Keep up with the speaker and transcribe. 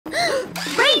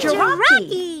Ranger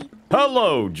Rocky!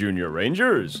 Hello, Junior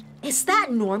Rangers. Is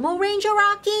that normal, Ranger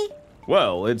Rocky?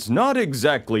 Well, it's not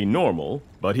exactly normal,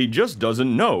 but he just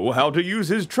doesn't know how to use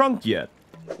his trunk yet.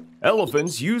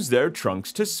 Elephants use their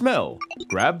trunks to smell,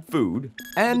 grab food,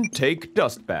 and take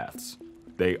dust baths.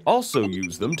 They also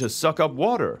use them to suck up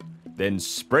water, then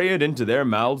spray it into their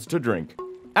mouths to drink.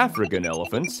 African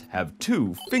elephants have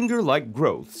two finger-like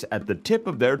growths at the tip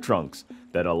of their trunks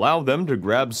that allow them to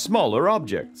grab smaller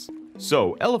objects.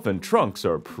 So elephant trunks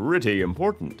are pretty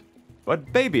important.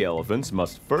 But baby elephants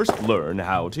must first learn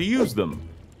how to use them.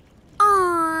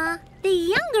 Aww, the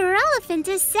younger elephant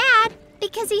is sad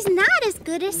because he's not as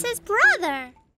good as his brother.